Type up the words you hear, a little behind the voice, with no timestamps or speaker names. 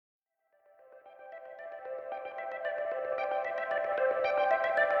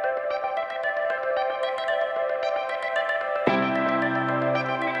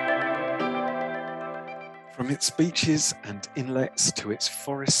its beaches and inlets to its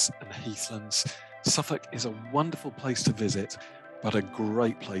forests and heathlands, Suffolk is a wonderful place to visit, but a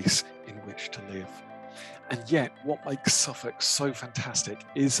great place in which to live. And yet, what makes Suffolk so fantastic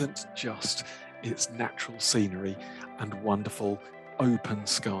isn't just its natural scenery and wonderful open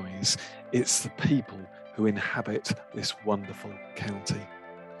skies. It's the people who inhabit this wonderful county.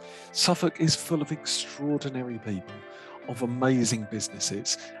 Suffolk is full of extraordinary people, of amazing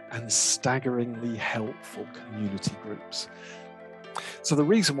businesses and staggeringly helpful community groups. So the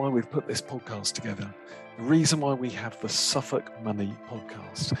reason why we've put this podcast together, the reason why we have the Suffolk Money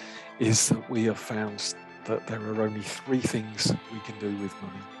podcast, is that we have found that there are only three things we can do with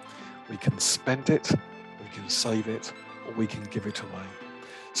money. We can spend it, we can save it, or we can give it away.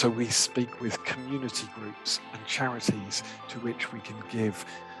 So we speak with community groups and charities to which we can give.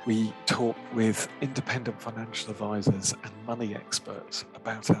 We talk with independent financial advisors and money experts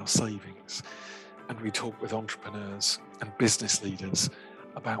about our savings. And we talk with entrepreneurs and business leaders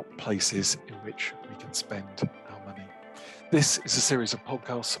about places in which we can spend our money. This is a series of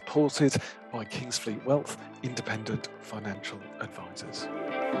podcasts supported by Kingsfleet Wealth, independent financial advisors.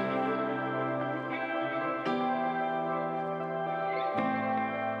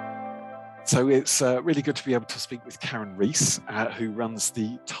 So it's really good to be able to speak with Karen Rees, who runs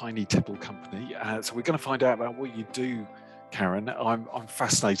the Tiny Tipple Company. So we're going to find out about what you do, Karen. I'm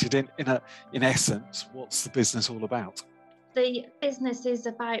fascinated. In essence, what's the business all about? The business is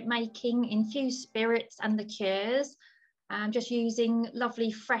about making infused spirits and liqueurs, just using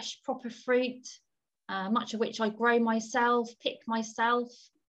lovely, fresh, proper fruit, much of which I grow myself, pick myself.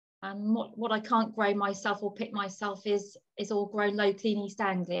 What I can't grow myself or pick myself is all grown locally in East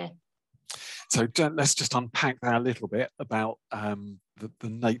Anglia. So let's just unpack that a little bit about the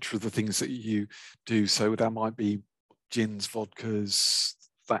nature of the things that you do. So that might be gins, vodkas,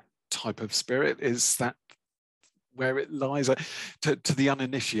 that type of spirit. Is that where it lies? To the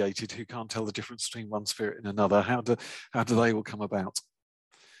uninitiated who can't tell the difference between one spirit and another, how do they all come about?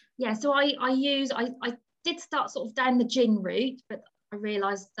 Yeah, so I did start sort of down the gin route, but I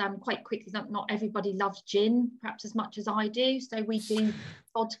realised quite quickly that not everybody loves gin, perhaps as much as I do. So we do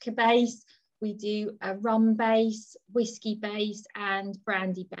vodka base. We do a rum base, whiskey base, and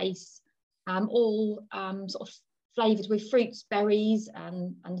brandy base, all sort of flavoured with fruits, berries,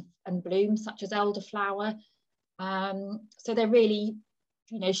 and blooms such as elderflower. So there really,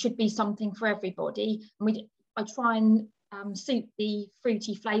 should be something for everybody. And I try and suit the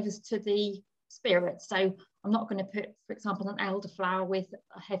fruity flavours to the spirit. So I'm not going to put, for example, an elderflower with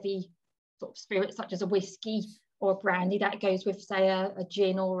a heavy sort of spirit such as a whiskey or a brandy. That goes with, say, a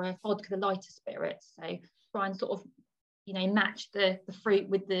gin or a vodka, the lighter spirits. So try and sort of, match the fruit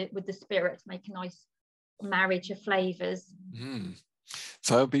with the spirits, make a nice marriage of flavours.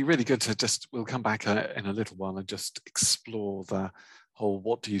 So it'd be really good to we'll come back in a little while and just explore the whole,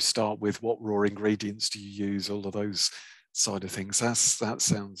 what do you start with, what raw ingredients do you use, all of those side of things. That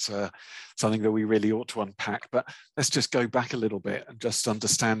sounds something that we really ought to unpack. But let's just go back a little bit and just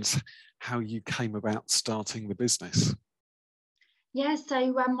understand how you came about starting the business. Yeah,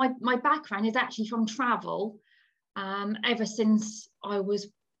 so my background is actually from travel. Ever since I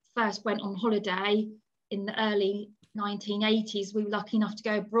first went on holiday in the early 1980s, we were lucky enough to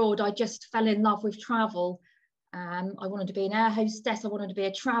go abroad. I just fell in love with travel. I wanted to be an air hostess. I wanted to be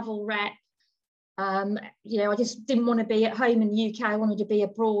a travel rep. I just didn't want to be at home in the UK. I wanted to be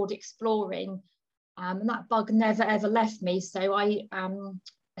abroad exploring. And that bug never, ever left me. So I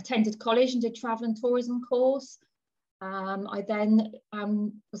attended college and did travel and tourism course. I then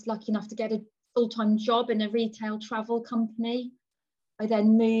was lucky enough to get a full-time job in a retail travel company. I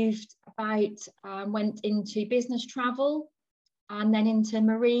then moved about, went into business travel and then into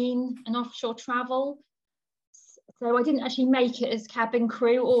marine and offshore travel. So I didn't actually make it as cabin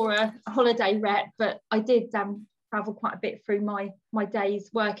crew or a holiday rep, but I did travel quite a bit through my days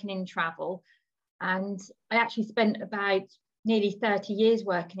working in travel. And I actually spent about nearly 30 years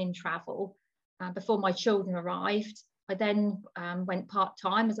working in travel before my children arrived. I then went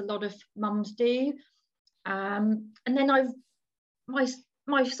part-time, as a lot of mums do. And then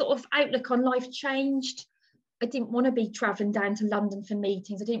my sort of outlook on life changed. I didn't want to be travelling down to London for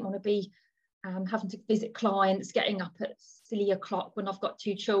meetings. I didn't want to be having to visit clients, getting up at silly o'clock when I've got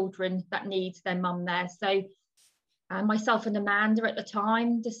two children that need their mum there. So myself and Amanda at the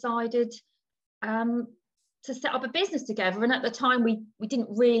time decided to set up a business together. And at the time, we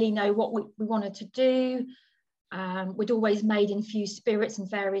didn't really know what we wanted to do. We'd always made infused spirits and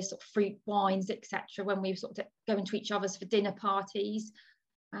various sort of fruit wines, etc., when we sort of go into each other's for dinner parties.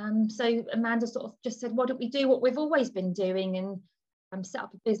 So Amanda sort of just said, why don't we do what we've always been doing and set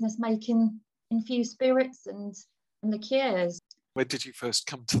up a business making infused spirits and liqueurs. Where did you first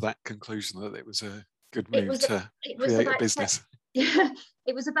come to that conclusion that it was a good It move was to create a business?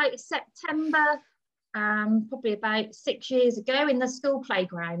 It was about September, probably about 6 years ago, in the school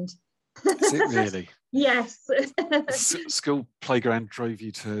playground. Is it really? Yes. School playground drove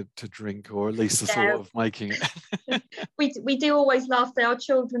you to drink, or at least the thought of making it. we do always laugh that our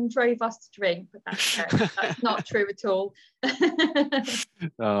children drove us to drink, but that's not true at all.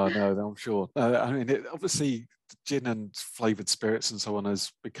 Oh no, I'm sure. I mean, obviously gin and flavoured spirits and so on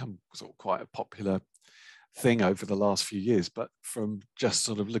has become sort of quite a popular thing over the last few years, but from just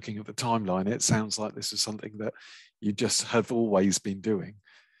sort of looking at the timeline, it sounds like this is something that you just have always been doing.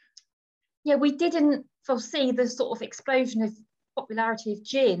 Yeah, we didn't foresee the sort of explosion of popularity of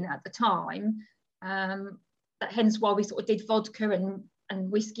gin at the time. That hence why we sort of did vodka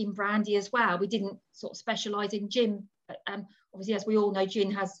and whiskey and brandy as well. We didn't sort of specialise in gin. But, obviously, as we all know,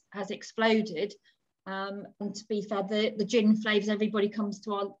 gin has exploded. And to be fair, the gin flavours, everybody comes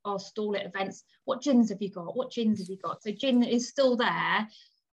to our stall at events. What gins have you got? What gins have you got? So gin is still there,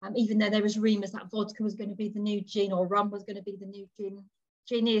 even though there was rumours that vodka was going to be the new gin or rum was going to be the new gin.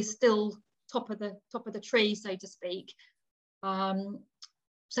 Gin is still top of the tree, so to speak.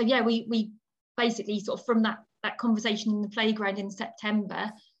 So yeah, we basically sort of from that conversation in the playground in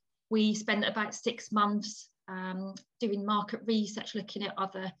September, we spent about 6 months doing market research, looking at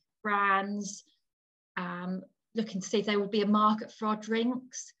other brands, looking to see if there would be a market for our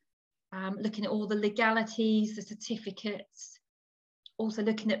drinks, looking at all the legalities, the certificates, also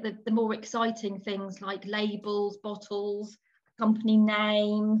looking at the more exciting things like labels, bottles, company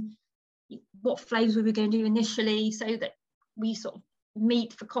name, what flavours we were going to do initially, so that we sort of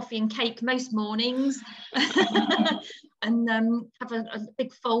meet for coffee and cake most mornings and have a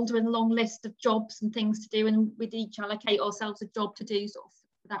big folder and a long list of jobs and things to do, and we'd each allocate ourselves a job to do sort of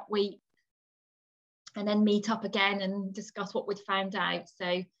that week, and then meet up again and discuss what we'd found out.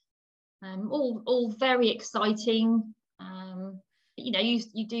 So all very exciting. You know,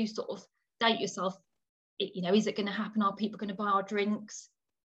 you do sort of doubt yourself, you know, is it going to happen? Are people going to buy our drinks?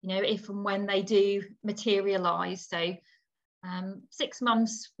 You know, if and when they do materialise. So 6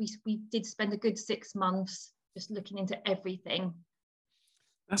 months, we did spend a good 6 months just looking into everything.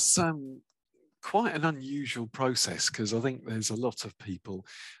 That's quite an unusual process, because I think there's a lot of people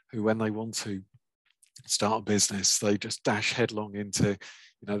who, when they want to start a business, they just dash headlong into,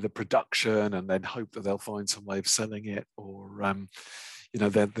 you know, the production and then hope that they'll find some way of selling it, or you know,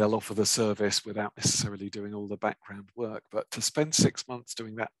 they'll offer the service without necessarily doing all the background work. But to spend 6 months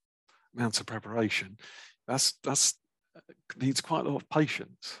doing that amount of preparation, that's needs quite a lot of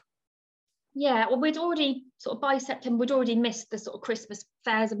patience. Yeah, well, we'd already sort of by September, we'd already missed the sort of Christmas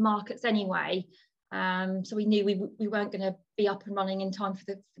fairs and markets anyway. So we knew we weren't going to be up and running in time for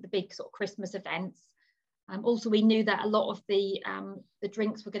the big sort of Christmas events. Also, we knew that a lot of the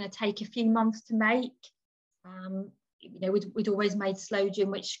drinks were going to take a few months to make. You know, we'd always made sloe gin,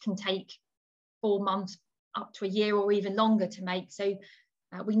 which can take 4 months up to a year or even longer to make. So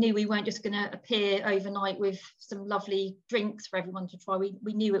we knew we weren't just going to appear overnight with some lovely drinks for everyone to try.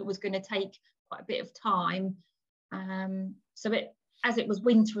 We knew it was going to take quite a bit of time. So as it was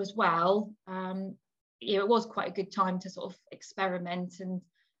winter as well, you know, it was quite a good time to sort of experiment, and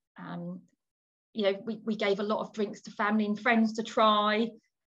you know, we gave a lot of drinks to family and friends to try.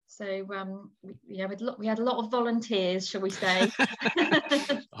 So you know, we had a lot of volunteers, shall we say?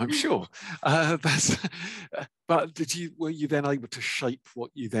 I'm sure. But were you then able to shape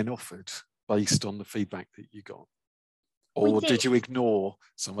what you then offered based on the feedback that you got, or did you ignore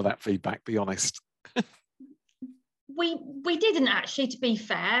some of that feedback? Be honest. We didn't actually, to be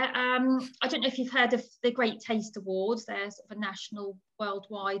fair. I don't know if you've heard of the Great Taste Awards. They're sort of a national,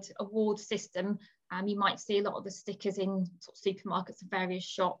 worldwide award system. You might see a lot of the stickers in sort of supermarkets and various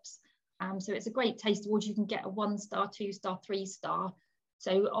shops. So it's a Great Taste Award. You can get a 1-star, 2-star, 3-star.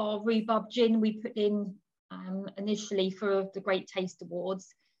 So our rhubarb gin we put in initially for the Great Taste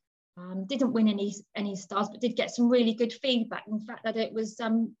Awards. Didn't win any stars, but did get some really good feedback. In fact, that it was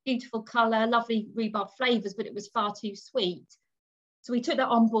beautiful colour, lovely rhubarb flavours, but it was far too sweet. So we took that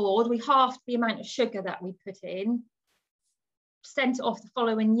on board. We halved the amount of sugar that we put in, sent it off the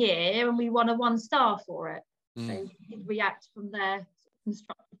following year, and we won a 1-star for it. So we did react from their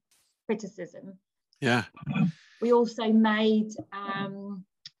constructive criticism. Yeah. We also made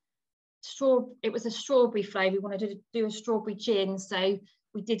it was a strawberry flavour. We wanted to do a strawberry gin, so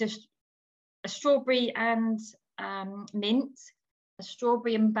we did a strawberry and mint, a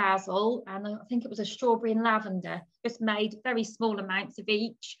strawberry and basil, and I think it was a strawberry and lavender. Just made very small amounts of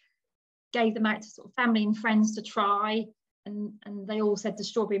each, gave them out to sort of family and friends to try, and they all said the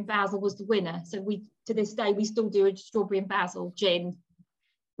strawberry and basil was the winner. So we, to this day, we still do a strawberry and basil gin,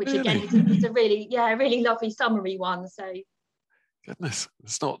 which Really? again is a really lovely summery one. So Goodness,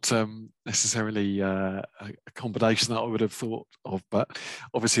 it's not necessarily a combination that I would have thought of, but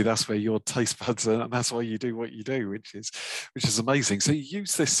obviously that's where your taste buds are, and that's why you do what you do, which is amazing. So you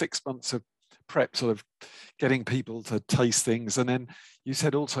use this 6 months of prep, sort of getting people to taste things, and then you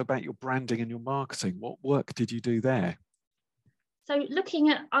said also about your branding and your marketing. What work did you do there? So looking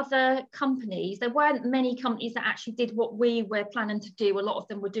at other companies, there weren't many companies that actually did what we were planning to do. A lot of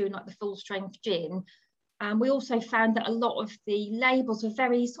them were doing like the full strength gin. We also found that a lot of the labels were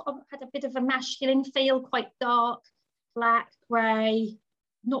very sort of had a bit of a masculine feel, quite dark, black, grey,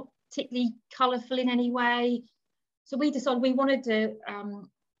 not particularly colourful in any way. So we decided we wanted to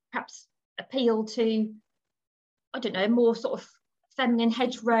perhaps appeal to, I don't know, more sort of feminine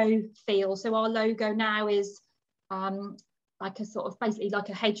hedgerow feel. So our logo now is like a sort of basically like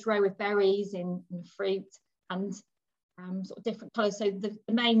a hedgerow with berries in fruit and sort of different colours. So the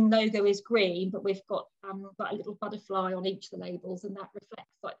main logo is green, but we've got a little butterfly on each of the labels, and that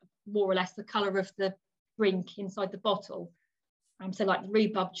reflects like more or less the colour of the drink inside the bottle. So like the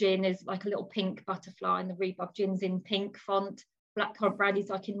rhubarb gin is like a little pink butterfly, and the rhubarb gin's in pink font. Blackcurrant brandy's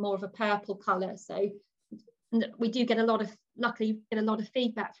like in more of a purple colour. So we do luckily get a lot of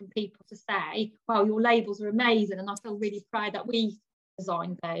feedback from people to say, wow, your labels are amazing, and I feel really proud that we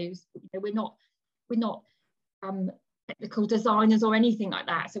designed those. You know, we're not technical designers or anything like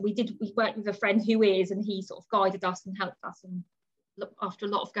that. So we worked with a friend who is, and he sort of guided us and helped us, and after a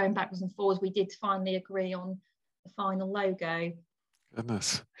lot of going backwards and forwards, we did finally agree on the final logo.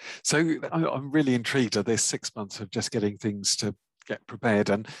 Goodness. So I'm really intrigued at this 6 months of just getting things to get prepared,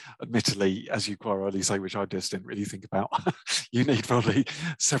 and admittedly, as you quite rightly say, which I just didn't really think about, you need probably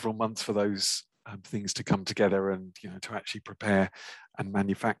several months for those things to come together and, you know, to actually prepare and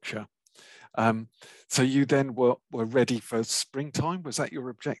manufacture. So you then were ready for springtime. Was that your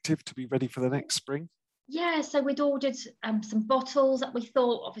objective, to be ready for the next spring? Yeah, so we'd ordered some bottles that we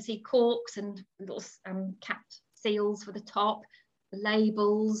thought, obviously corks and little capped seals for the top, the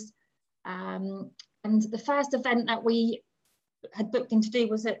labels, and the first event that we had booked in to do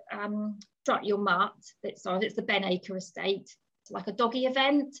was at Strut Your Mutt. It's the Ben Acre estate. It's like a doggy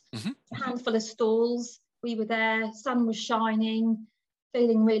event, a handful of stalls. We were there, sun was shining,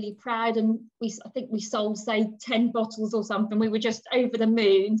 feeling really proud, and I think we sold, say, 10 bottles or something. We were just over the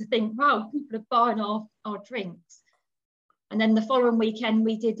moon to think, wow, people are buying our drinks. And then the following weekend,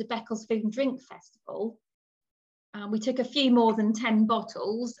 we did the Beccles Food and Drink Festival. We took a few more than 10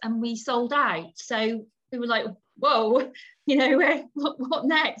 bottles and we sold out. So we were like, whoa, you know, what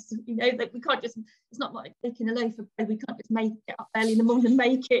next? You know, that we can't just, it's not like taking a loaf of bread, we can't just get up early in the morning and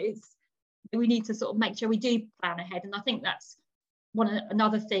make it. We need to sort of make sure we do plan ahead. And I think that's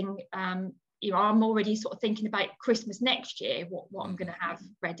another thing. You know, I'm already sort of thinking about Christmas next year, what I'm going to have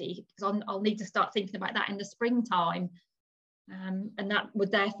ready, because I'll need to start thinking about that in the springtime. And that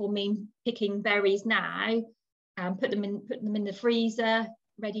would therefore mean picking berries now, putting them in the freezer,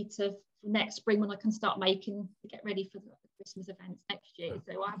 ready to next spring when I can start making to get ready for the Christmas events next year.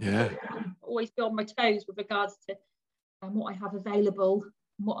 So I have to always be on my toes with regards to what I have available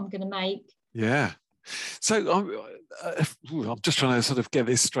and what I'm going to make. Yeah. So I'm just trying to sort of get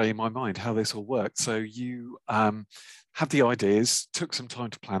this straight in my mind, how this all worked. So you had the ideas, took some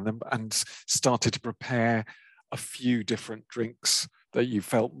time to plan them, and started to prepare a few different drinks that you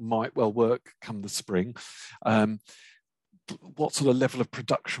felt might well work come the spring. What sort of level of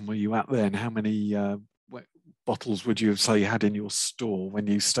production were you at then? How many bottles would you say you had in your store when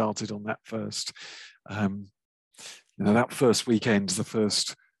you started on that first, that first weekend, the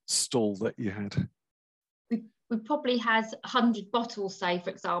first stall that you had? We probably had 100 bottles, say,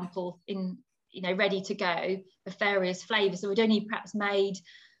 for example, in, you know, ready to go of various flavours. So we'd only perhaps made,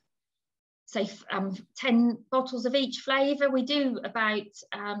 say, 10 bottles of each flavour. We do about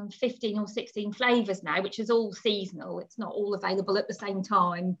 15 or 16 flavours now, which is all seasonal. It's not all available at the same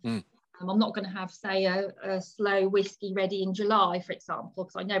time. I'm not going to have, say, a slow whiskey ready in July, for example,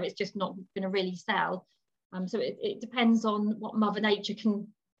 because I know it's just not going to really sell. So it depends on what Mother Nature can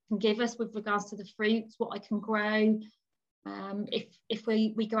give us with regards to the fruits, what I can grow. If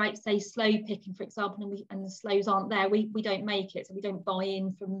we go out, say, slow picking, for example, and the slows aren't there, we don't make it. So we don't buy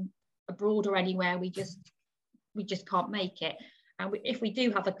in from abroad or anywhere. We just can't make it. And if we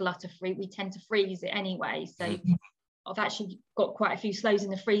do have a glut of fruit, we tend to freeze it anyway. So I've actually got quite a few slows in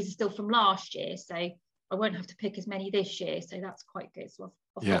the freezer still from last year, so I won't have to pick as many this year. So that's quite good. So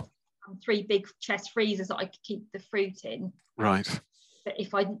I've got 3 big chest freezers that I could keep the fruit in. Right.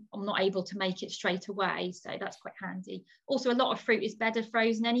 if I'm not able to make it straight away. So that's quite handy. Also, a lot of fruit is better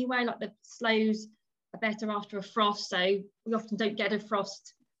frozen anyway, like the sloes are better after a frost. So we often don't get a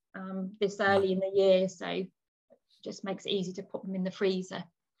frost this early in the year. So it just makes it easy to put them in the freezer.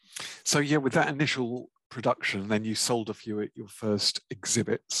 So yeah, with that initial production, then you sold a few at your first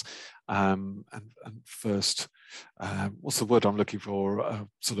exhibits, and first, what's the word I'm looking for?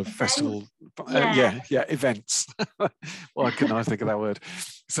 Sort of events. Festival. Yeah, events. Why couldn't I think of that word?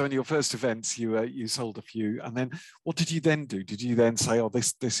 So in your first events, you sold a few, and then what did you then do? Did you then say, "Oh,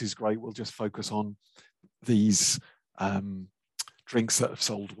 this is great. We'll just focus on these drinks that have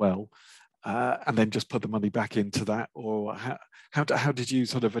sold well," and then just put the money back into that, or how did you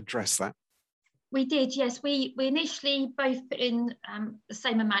sort of address that? We did, yes. We initially both put in the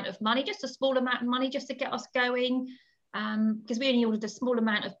same amount of money, just a small amount of money, just to get us going, because we only ordered a small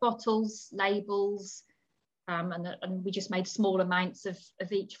amount of bottles, labels, and we just made small amounts of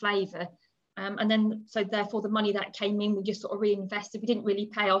each flavour. And then, so therefore, the money that came in, we just sort of reinvested. We didn't really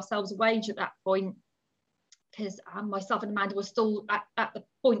pay ourselves a wage at that point, because myself and Amanda were still at the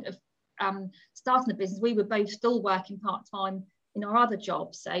point of starting the business. We were both still working part-time in our other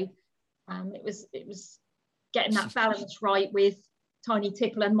jobs. So it was getting that balance right with Tiny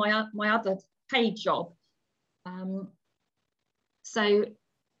Tipple and my other paid job. So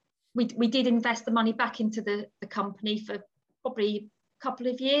we did invest the money back into the company for probably a couple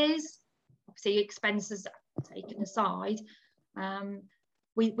of years. Obviously, expenses taken aside.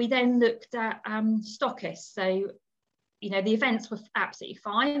 We then looked at stockists. So, you know, the events were absolutely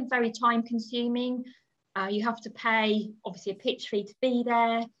fine, very time consuming. You have to pay, obviously, a pitch fee to be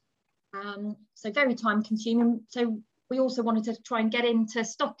there. So very time consuming. So we also wanted to try and get into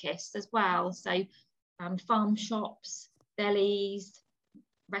stockists as well. So farm shops, delis,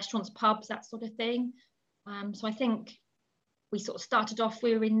 restaurants, pubs, that sort of thing. So I think we sort of started off,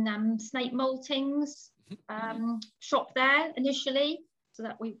 we were in Snape Malting's shop there initially. So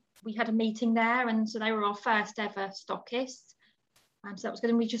that we had a meeting there, and so they were our first ever stockists. So that was good,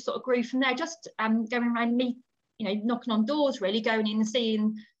 and we just sort of grew from there, just going around, knocking on doors, really, going in and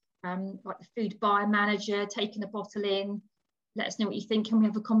seeing like the food buyer manager, taking a bottle in, let us know what you think, and we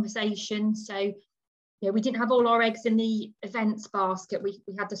have a conversation. So yeah, we didn't have all our eggs in the events basket. We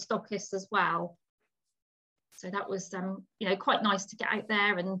had the stockists as well. So that was quite nice to get out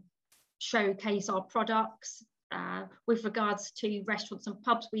there and showcase our products. With regards to restaurants and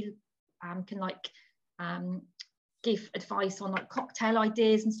pubs, we can give advice on like cocktail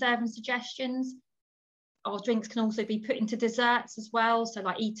ideas and serving suggestions. Our drinks can also be put into desserts as well. So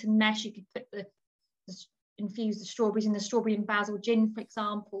like Eton Mesh, you could put infuse the strawberries in the strawberry and basil gin, for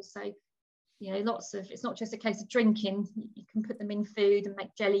example. So, lots of, it's not just a case of drinking, you can put them in food and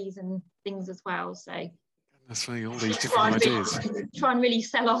make jellies and things as well. So that's really all these different ideas. Try and really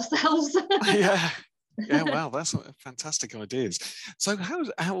sell ourselves. Yeah, wow, that's fantastic ideas. So how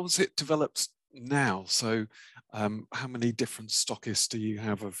has it developed now? So how many different stockists do you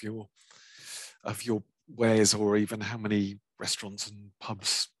have of your wares, or even how many restaurants and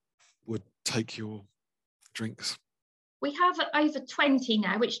pubs would take your drinks? We have over 20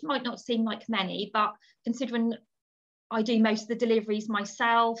 now, which might not seem like many, but considering I do most of the deliveries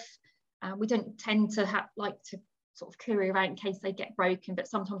myself, we don't tend to like to sort of courier around in case they get broken, but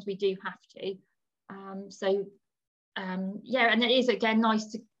sometimes we do have to. Yeah, and it is, again, nice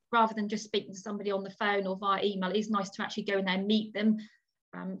to, rather than just speaking to somebody on the phone or via email, it is nice to actually go in there and meet them,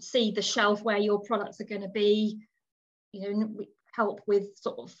 see the shelf where your products are going to be, we help with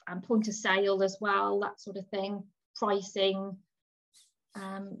sort of point of sale as well, that sort of thing, pricing.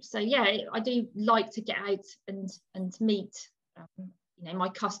 So yeah, I do like to get out and meet my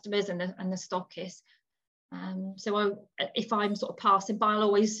customers and the stockists. So if I'm sort of passing by, I'll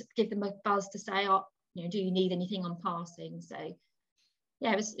always give them a buzz to say, do you need anything on passing? So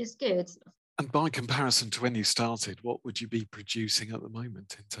yeah, it's good. And by comparison to when you started, what would you be producing at the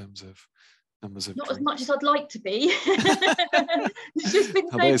moment in terms of numbers of Not drinks? as much as I'd like to be. It's just been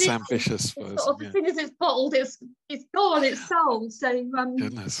so busy. Ambitious for us. As soon as it's bottled, it's gone, it's sold. So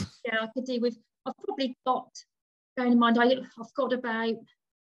goodness. Yeah, I could do with, I've probably got, bearing in mind, I've got about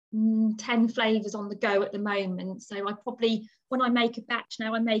 10 flavours on the go at the moment. So I probably, when I make a batch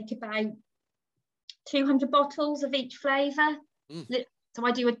now, I make about 200 bottles of each flavour. So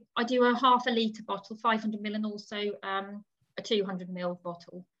I do a half a litre bottle, 500 ml, and also a 200 ml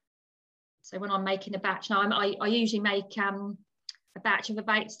bottle. So when I'm making a batch now, I usually make a batch of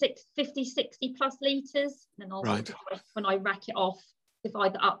about 50, 60 plus litres. And then I'll when I rack it off,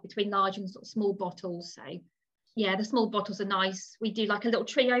 divide that up between large and sort of small bottles. So yeah, the small bottles are nice. We do like a little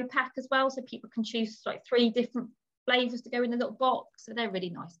trio pack as well, so people can choose like 3 different flavours to go in a little box. So they're really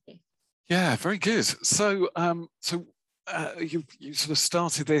nice gifts. Yeah, very good. So, you sort of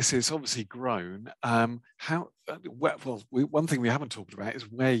started this. It's obviously grown. One thing we haven't talked about is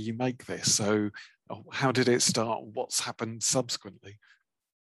where you make this. So, how did it start? What's happened subsequently?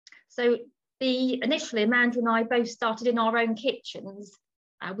 So, initially, Amanda and I both started in our own kitchens.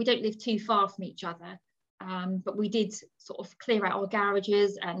 We don't live too far from each other, but we did sort of clear out our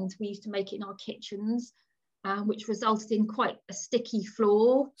garages, and we used to make it in our kitchens. Which resulted in quite a sticky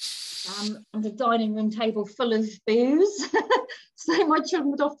floor and a dining room table full of booze. So my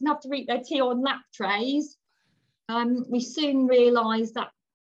children would often have to eat their tea on lap trays. We soon realised that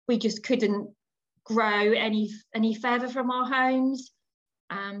we just couldn't grow any further from our homes.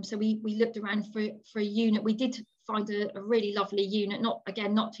 So we looked around for a unit. We did find a really lovely unit,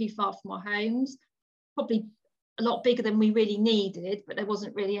 not too far from our homes, probably a lot bigger than we really needed, but there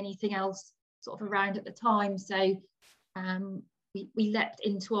wasn't really anything else sort of around at the time. So we leapt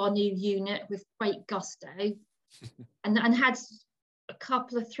into our new unit with great gusto and had a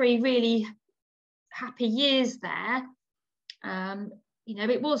couple of 3 really happy years there. You know,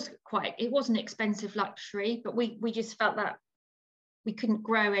 it was an expensive luxury, but we just felt that we couldn't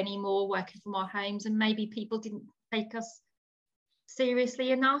grow anymore working from our homes, and maybe people didn't take us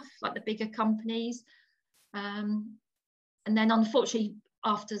seriously enough, like the bigger companies. And then unfortunately,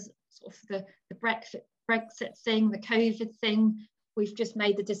 after sort of the Brexit thing, the COVID thing, we've just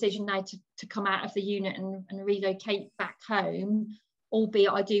made the decision now to come out of the unit and relocate back home,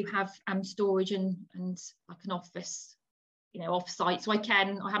 albeit I do have storage and like an office, you know, off-site, so I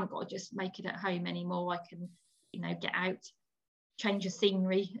haven't got to just make it at home anymore. I can, you know, get out, change of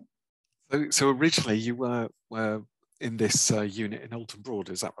scenery. So originally you were in this unit in Alton Broad,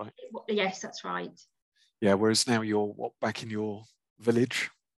 is that right? Yes, that's right. Yeah, whereas now you're back in your village?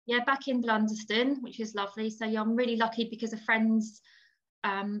 Yeah, back in Blunderston, which is lovely. So yeah, I'm really lucky because a friend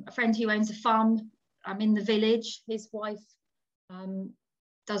who owns a farm in the village, his wife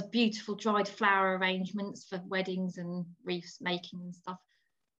does beautiful dried flower arrangements for weddings and wreaths making and stuff.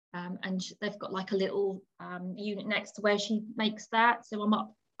 And they've got like a little unit next to where she makes that. So I'm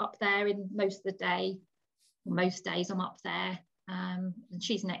up there in most of the day. Most days I'm up there, and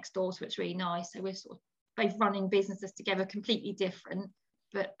she's next door, so it's really nice. So we're sort of both running businesses together, completely different,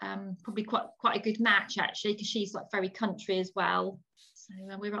 but probably quite a good match actually, because she's like very country as well. So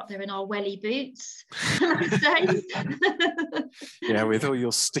we're up there in our welly boots most days. Yeah, with all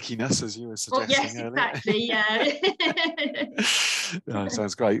your stickiness, as you were suggesting earlier. Exactly. Yeah. No,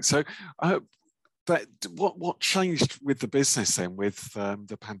 sounds great. So, what changed with the business then with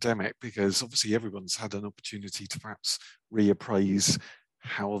the pandemic? Because obviously everyone's had an opportunity to perhaps reappraise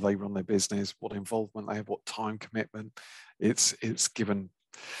how they run their business, what involvement they have, what time commitment. It's given,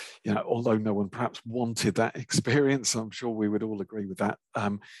 you know, although no one perhaps wanted that experience, I'm sure we would all agree with that.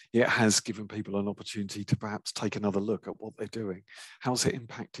 It has given people an opportunity to perhaps take another look at what they're doing. How's it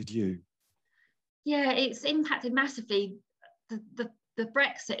impacted you? Yeah, it's impacted massively. The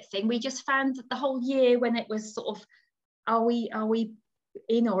Brexit thing, we just found that the whole year when it was sort of, are we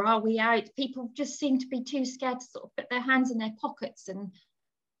in or are we out, people just seem to be too scared to sort of put their hands in their pockets and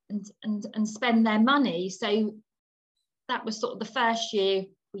spend their money. So that was sort of the first year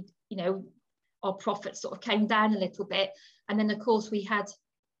our profits sort of came down a little bit. And then of course we had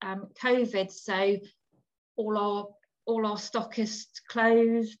COVID, so all our stockists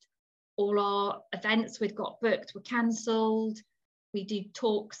closed, all our events we'd got booked were cancelled. We do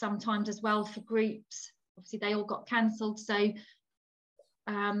talk sometimes as well for groups. Obviously they all got cancelled. So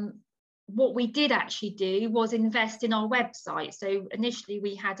what we did actually do was invest in our website. So initially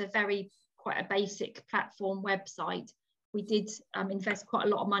we had quite a basic platform website. We did invest quite a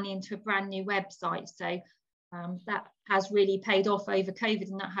lot of money into a brand new website. So that has really paid off over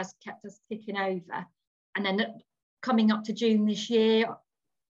COVID, and that has kept us ticking over. And then coming up to June this year,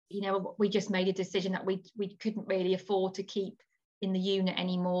 you know, we just made a decision that we couldn't really afford to keep in the unit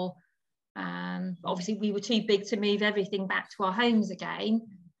anymore. Obviously we were too big to move everything back to our homes again.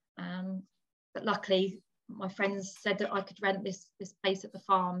 But luckily my friends said that I could rent this place at the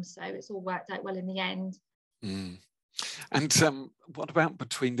farm. So it's all worked out well in the end. Mm. And what about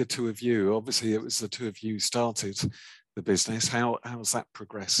between the two of you? Obviously it was the two of you started the business. How's that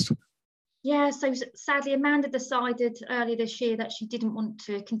progressed? Yeah, so sadly Amanda decided earlier this year that she didn't want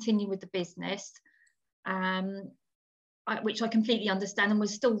to continue with the business, which I completely understand, and we're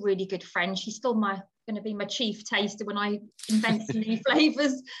still really good friends. She's still going to be my chief taster when I invent some new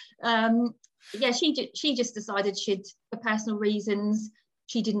flavours. Yeah, she just decided for personal reasons,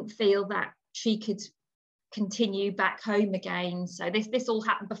 she didn't feel that she could continue back home again. So this all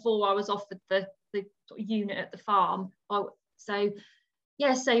happened before I was offered the unit at the farm. So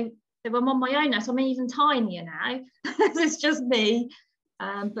I'm on my own now, so I'm even tinier now. It's just me,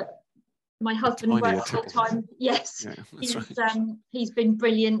 but my husband works full time. Yes, yeah, he's been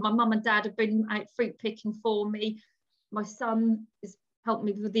brilliant. My mum and dad have been out fruit picking for me. My son has helped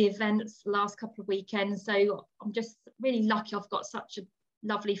me with the events the last couple of weekends. So I'm just really lucky. I've got such a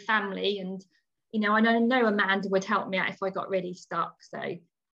lovely family, and I know Amanda would help me out if I got really stuck. So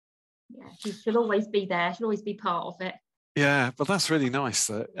yeah, she'll always be there. She'll always be part of it. Yeah, but that's really nice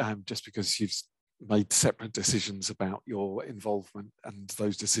that just because you've made separate decisions about your involvement and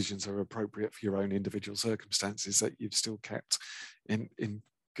those decisions are appropriate for your own individual circumstances, that you've still kept in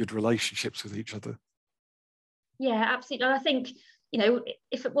good relationships with each other. Yeah, absolutely. And I think,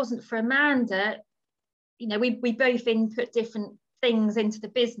 if it wasn't for Amanda, we both input different things into the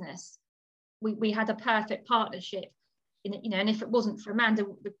business. We had a perfect partnership, and if it wasn't for Amanda,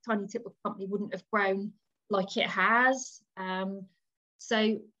 the Tiny Tipple company wouldn't have grown like it has.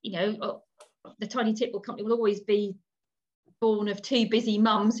 So the Tiny Tipple company will always be born of two busy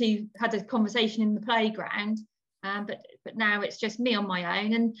mums who had a conversation in the playground, but now it's just me on my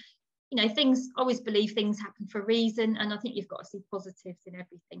own. And I always believe things happen for a reason, and I think you've got to see positives in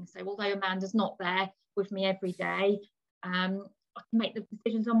everything. So although Amanda's not there with me every day, I can make the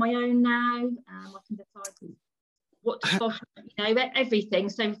decisions on my own now. I can decide what to follow, everything.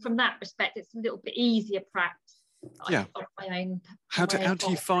 So from that respect, it's a little bit easier perhaps. Yeah. How do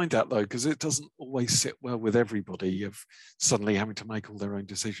you find that though? Because it doesn't always sit well with everybody of suddenly having to make all their own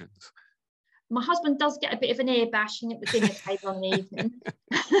decisions. My husband does get a bit of an ear bashing at the dinner table on the evening.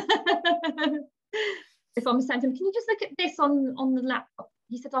 If I'm saying to him, can you just look at this on the laptop?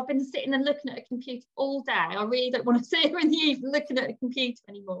 He said, I've been sitting and looking at a computer all day. I really don't want to sit here in the evening looking at a computer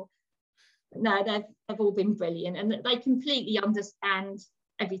anymore. But no, they've all been brilliant, and they completely understand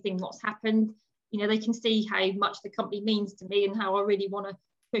everything what's happened. They can see how much the company means to me and how I really want to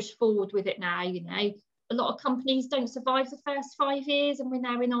push forward with it now. A lot of companies don't survive the first 5 years, and we're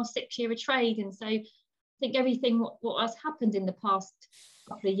now in our 6th year of trade. And so I think everything what has happened in the past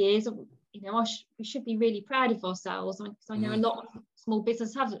couple of years, we should be really proud of ourselves, because I know a lot of small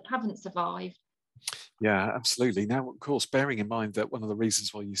businesses haven't survived. Yeah, absolutely. Now, of course, bearing in mind that one of the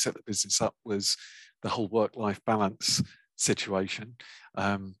reasons why you set the business up was the whole work-life balance situation.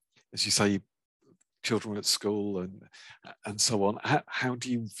 As you say, children at school and so on. How do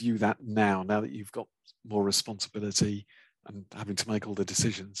you view that now that you've got more responsibility and having to make all the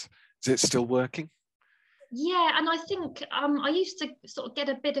decisions? Is it still working? Yeah, and I think I used to sort of get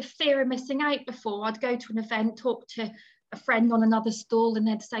a bit of fear of missing out before. I'd go to an event, talk to a friend on another stall, and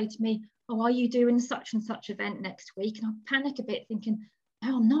they'd say to me, oh, are you doing such and such event next week? And I'd panic a bit thinking,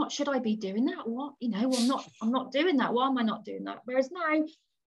 no, I'm not. Should I be doing that? What? I'm not doing that. Why am I not doing that? Whereas now, I'm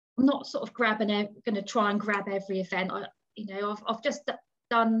not sort of going to try and grab every event. I've just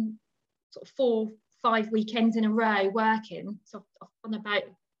done sort of 4 or 5 weekends in a row working. So I've done about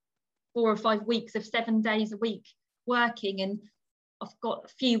 4 or 5 weeks of 7 days a week working, and I've got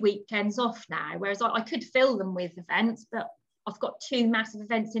a few weekends off now. Whereas I could fill them with events, but I've got 2 massive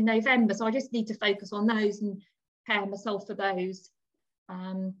events in November, so I just need to focus on those and prepare myself for those.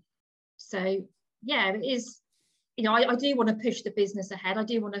 So yeah, it is. I do want to push the business ahead. I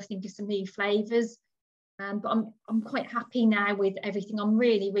do want to think of some new flavours, but I'm quite happy now with everything. I'm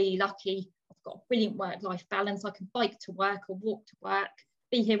really, really lucky. I've got a brilliant work-life balance. I can bike to work or walk to work,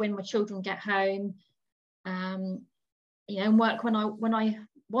 be here when my children get home, and work when I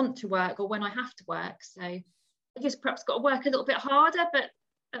want to work or when I have to work. So I just perhaps got to work a little bit harder, but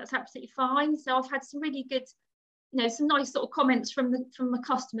that's absolutely fine. So I've had some really good, some nice sort of comments from the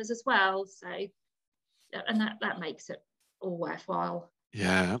customers as well. So. And that makes it all worthwhile.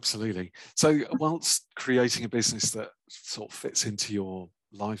 Yeah, absolutely. So whilst creating a business that sort of fits into your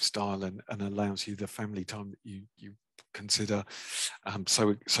lifestyle and allows you the family time that you consider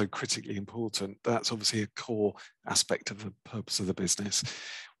so critically important, that's obviously a core aspect of the purpose of the business.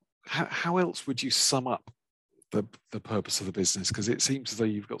 How else would you sum up the purpose of the business? Because it seems as though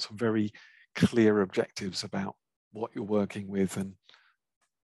you've got some very clear objectives about what you're working with and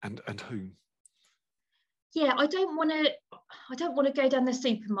whom. Yeah, I don't want to go down the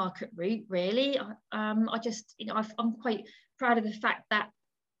supermarket route, really. I just, I'm quite proud of the fact that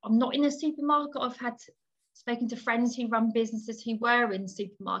I'm not in a supermarket. I've spoken to friends who run businesses who were in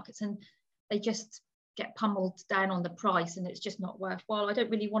supermarkets, and they just get pummeled down on the price, and it's just not worthwhile. I don't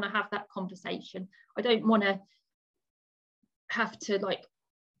really want to have that conversation. I don't want to have to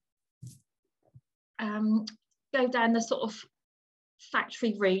go down the sort of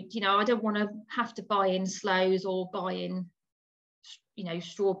factory route. You know, I don't want to have to buy in sloes or buy in, you know,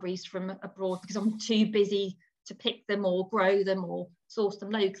 strawberries from abroad because I'm too busy to pick them or grow them or source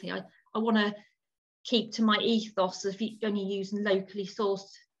them locally. I want to keep to my ethos of only using locally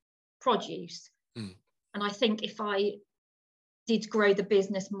sourced produce. And I think if I did grow the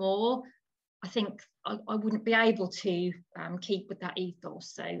business more, I think I wouldn't be able to keep with that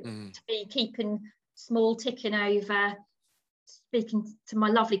ethos. So to be keeping small, ticking over, speaking to my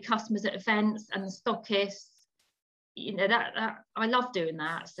lovely customers at events and the stockists, you know, that I love doing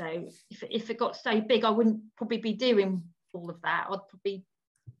that. So if it got so big, I wouldn't probably be doing all of that. I'd probably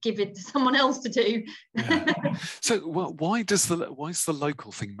give it to someone else to do. Yeah. So why is the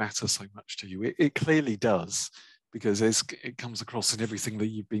local thing matter so much to you? It clearly does, because it comes across in everything that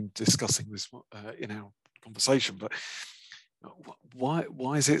you've been discussing this in our conversation. But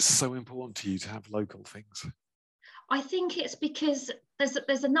why is it so important to you to have local things? I think it's because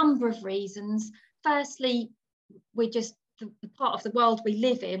there's a number of reasons. Firstly, we're just the part of the world we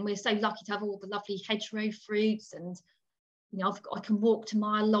live in. We're so lucky to have all the lovely hedgerow fruits, and you know, I can walk to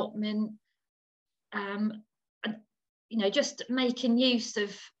my allotment, and you know, just making use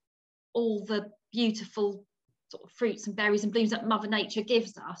of all the beautiful sort of fruits and berries and blooms that Mother Nature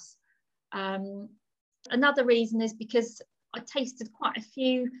gives us. Another reason is because I tasted quite a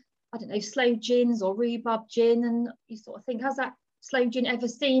few, I don't know, sloe gins or rhubarb gin, and you sort of think, has that sloe gin ever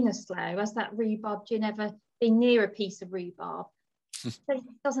seen a sloe? Has that rhubarb gin ever been near a piece of rhubarb? It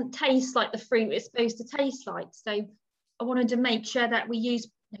doesn't taste like the fruit it's supposed to taste like. So I wanted to make sure that we use,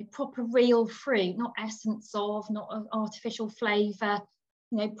 you know, proper real fruit, not essence of, not an artificial flavour,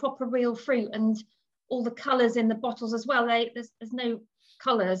 you know, proper real fruit. And all the colours in the bottles as well, there's no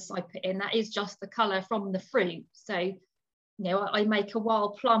colours I put in, that is just the colour from the fruit. So, you know, I make a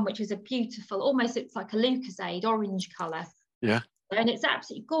wild plum, which is a beautiful, almost it's like a Lucozade orange colour. Yeah. And it's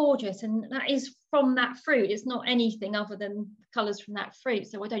absolutely gorgeous, and that is from that fruit. It's not anything other than the colours from that fruit.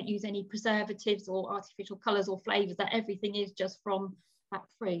 So I don't use any preservatives or artificial colours or flavours. That everything is just from that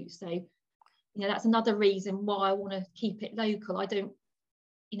fruit. So, you know, that's another reason why I want to keep it local. I don't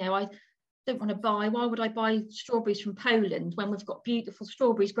want to buy. Why would I buy strawberries from Poland when we've got beautiful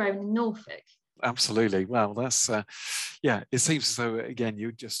strawberries growing in Norfolk? Absolutely. Well, that's yeah. It seems as though again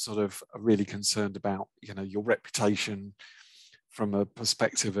you're just sort of really concerned about, you know, your reputation from a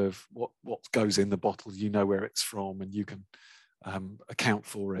perspective of what goes in the bottle. You know where it's from, and you can account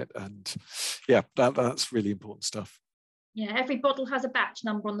for it. And yeah, that's really important stuff. Yeah, every bottle has a batch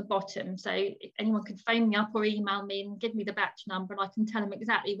number on the bottom, so anyone can phone me up or email me and give me the batch number, and I can tell them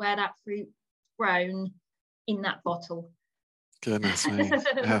exactly where that fruit's grown in that bottle. Goodness me.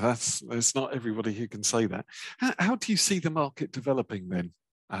 Yeah, there's not everybody who can say that. How do you see the market developing then,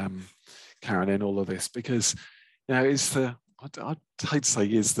 Karen, in all of this? Because, you know, I'd hate to say,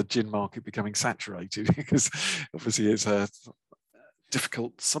 is the gin market becoming saturated? Because obviously it's a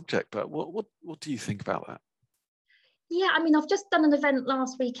difficult subject, but what do you think about that? Yeah, I mean, I've just done an event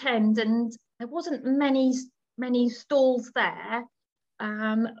last weekend and there wasn't many stalls there.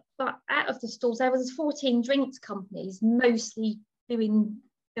 But out of the stalls, there was 14 drinks companies, mostly doing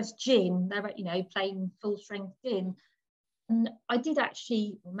just gin. They're, you know, plain full strength gin. And I did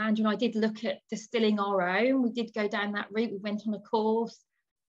actually, Mandy and I did look at distilling our own. We did go down that route. We went on a course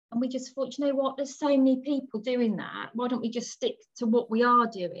and we just thought, you know what, there's so many people doing that. Why don't we just stick to what we are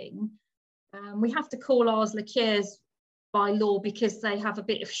doing? We have to call ours liqueurs by law because they have a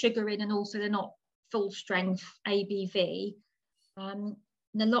bit of sugar in and also they're not full strength ABV. And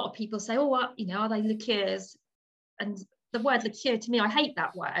a lot of people say, oh, you know, are they liqueurs? And the word liqueur, to me, I hate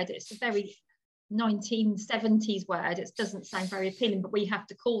that word. It's a very 1970s word. It doesn't sound very appealing, but we have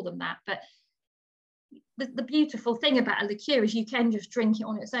to call them that. But the beautiful thing about a liqueur is you can just drink it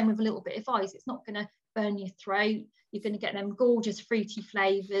on its own with a little bit of ice. It's not going to burn your throat. You're going to get them gorgeous fruity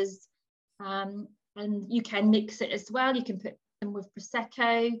flavours. And you can mix it as well. You can put them with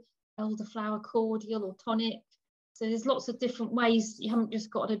Prosecco, elderflower cordial or tonic. So there's lots of different ways. You haven't just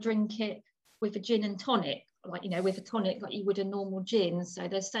got to drink it with a gin and tonic, like, you know, with a tonic like you would a normal gin. So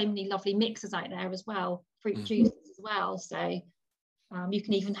there's so many lovely mixes out there as well, fruit juices as well. So you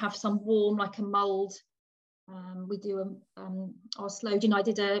can even have some warm, like a mulled. We do our sloe gin. I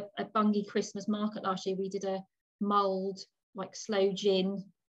did a Bungay Christmas market last year. We did a mulled, like sloe gin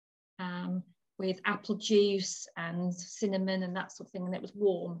with apple juice and cinnamon and that sort of thing, and it was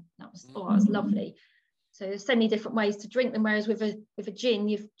warm. That was, oh, it was lovely. So there's so many different ways to drink them, whereas with a gin,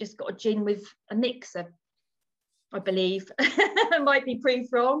 you've just got a gin with a mixer, I believe. I might be proved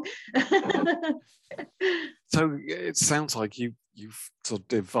wrong. So it sounds like you've sort of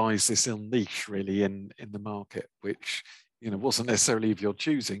devised this little niche really in the market, which wasn't necessarily of your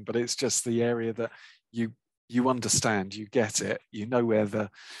choosing, but it's just the area that you understand, you get it, you know where the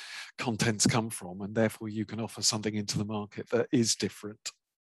contents come from, and therefore you can offer something into the market that is different.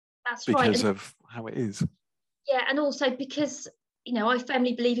 That's because right. of how it is. Yeah, and also because, I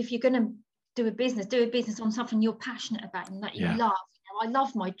firmly believe if you're going to do a business on something you're passionate about and that you love. I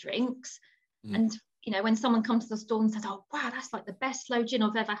love my drinks. And, when someone comes to the store and says, oh, wow, that's like the best sloe gin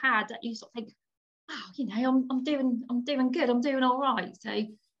I've ever had, that you sort of think, wow, I'm doing good, I'm doing all right. So,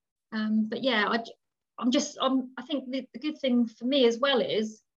 but yeah, I think the good thing for me as well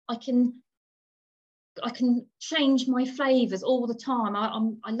is I can change my flavors all the time.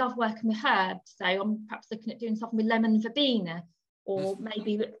 I love working with herbs, so I'm perhaps looking at doing something with lemon verbena, or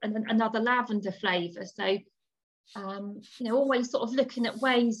maybe another lavender flavor. So always sort of looking at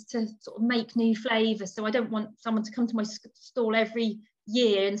ways to sort of make new flavors. So I don't want someone to come to my stall every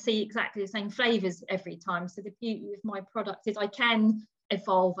year and see exactly the same flavors every time. So the beauty of my product is I can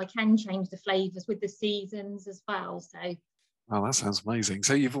evolve, I can change the flavors with the seasons as well. So oh, that sounds amazing.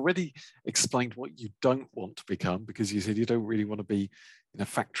 So you've already explained what you don't want to become, because you said you don't really want to be in a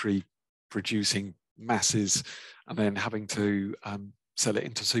factory producing masses and then having to sell it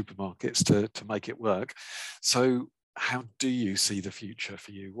into supermarkets to make it work. So how do you see the future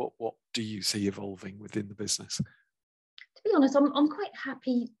for you? What do you see evolving within the business? To be honest, I'm quite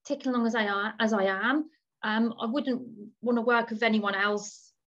happy ticking along as I am. I wouldn't want to work with anyone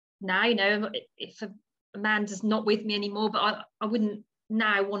else now. If Amanda's not with me anymore, but I wouldn't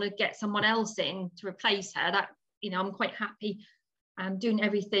now want to get someone else in to replace her. That I'm quite happy doing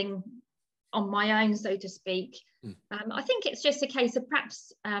everything on my own, so to speak. I think it's just a case of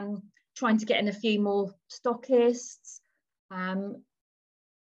perhaps trying to get in a few more stockists,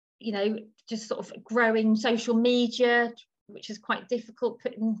 just sort of growing social media, which is quite difficult,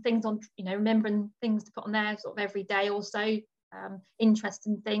 putting things on, remembering things to put on there sort of every day or so,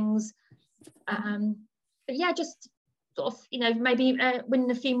 interesting things. But yeah, just sort of, maybe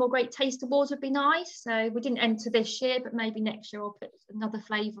winning a few more Great Taste Awards would be nice. So we didn't enter this year, but maybe next year I'll put another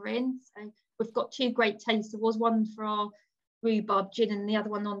flavour in. So we've got 2 Great Taste Awards, one for our rhubarb gin and the other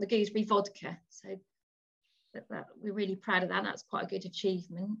one on the gooseberry vodka. So that we're really proud of that. That's quite a good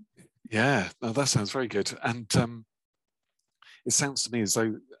achievement. Yeah, no, that sounds very good. And it sounds to me as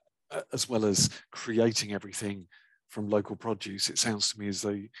though, as well as creating everything from local produce, it sounds to me as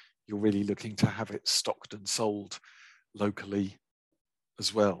though you're really looking to have it stocked and sold locally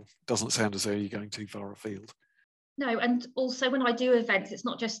as well. Doesn't sound as though you're going too far afield. No, and also when I do events, it's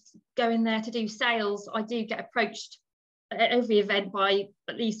not just going there to do sales. I do get approached at every event by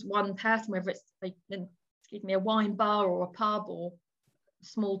at least one person, whether it's a wine bar or a pub or a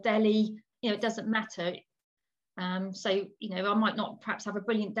small deli. It doesn't matter. So I might not perhaps have a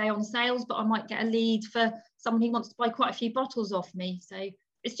brilliant day on sales, but I might get a lead for someone who wants to buy quite a few bottles off me. So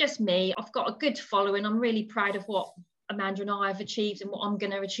it's just me. I've got a good following. I'm really proud of what Amanda and I have achieved and what I'm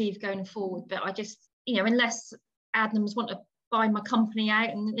going to achieve going forward. But I just, unless Adnams want to buy my company out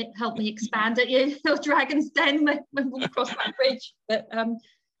and help me expand it, or Dragon's Den when we'll cross that bridge. But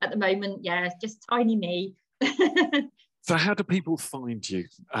at the moment, yeah, it's just tiny me. So how do people find you,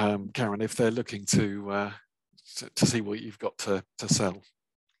 Karen, if they're looking to see what you've got to sell?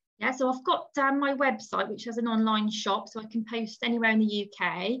 Yeah, so I've got my website, which has an online shop, so I can post anywhere in the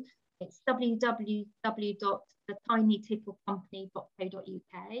UK. It's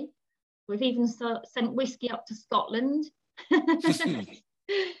www.thetinytipplecompany.co.uk. We've even sent whiskey up to Scotland.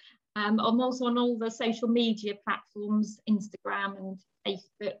 I'm also on all the social media platforms, Instagram and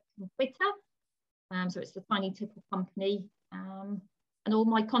Facebook and Twitter. So it's the Tiny Tipple Company. And all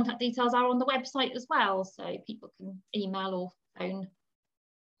my contact details are on the website as well, so people can email or phone.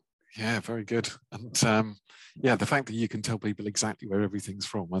 Yeah, very good. And yeah, the fact that you can tell people exactly where everything's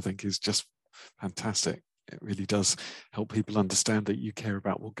from, I think, is just fantastic. It really does help people understand that you care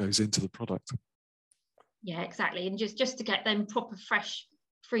about what goes into the product. Yeah, exactly. And just to get them proper fresh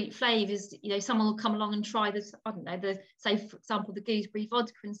fruit flavors, someone will come along and try this, I don't know, say for example the gooseberry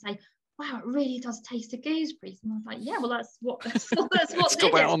vodka and say, wow, it really does taste of gooseberries. And I was like, yeah, well, that's what it's got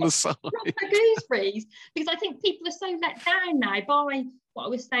that on the side. Gooseberries. Because I think people are so let down now by what I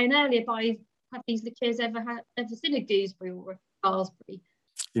was saying earlier, by have these liqueurs ever seen a gooseberry or a raspberry?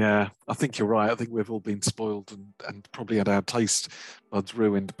 Yeah, I think you're right. I think we've all been spoiled and probably had our taste buds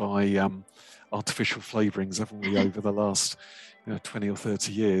ruined by artificial flavourings, haven't we, over the last 20 or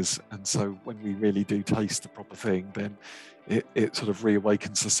 30 years. And so when we really do taste the proper thing, then it sort of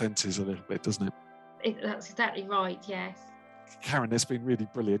reawakens the senses a little bit, doesn't it? That's exactly right, yes. Karen, it's been really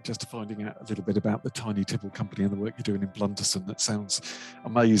brilliant just finding out a little bit about the Tiny Tipple Company and the work you're doing in Blunderstone. That sounds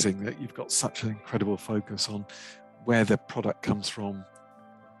amazing that you've got such an incredible focus on where the product comes from,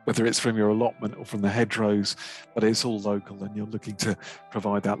 whether it's from your allotment or from the hedgerows, but it's all local, and you're looking to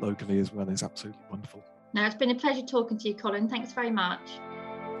provide that locally as well is absolutely wonderful. No, it's been a pleasure talking to you, Colin. Thanks very much.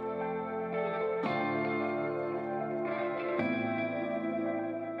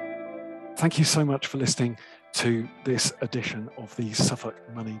 Thank you so much for listening to this edition of the Suffolk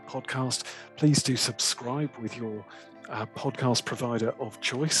Money Podcast. Please do subscribe with your podcast provider of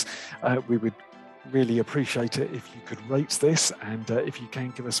choice. We would really appreciate it if you could rate this, and if you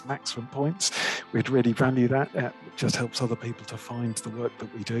can give us maximum points, we'd really value that. It just helps other people to find the work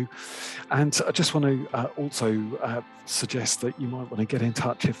that we do. And I just want to also suggest that you might want to get in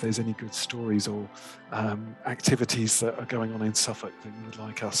touch if there's any good stories or activities that are going on in Suffolk that you would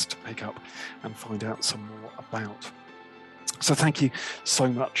like us to pick up and find out some more about. So thank you so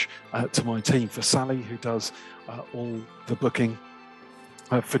much to my team, for Sally, who does all the booking,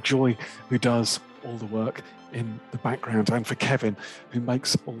 for Joy, who does all the work in the background, and for Kevin, who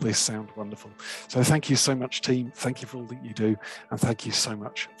makes all this sound wonderful. So thank you so much, team. Thank you for all that you do, and thank you so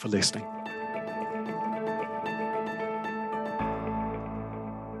much for listening.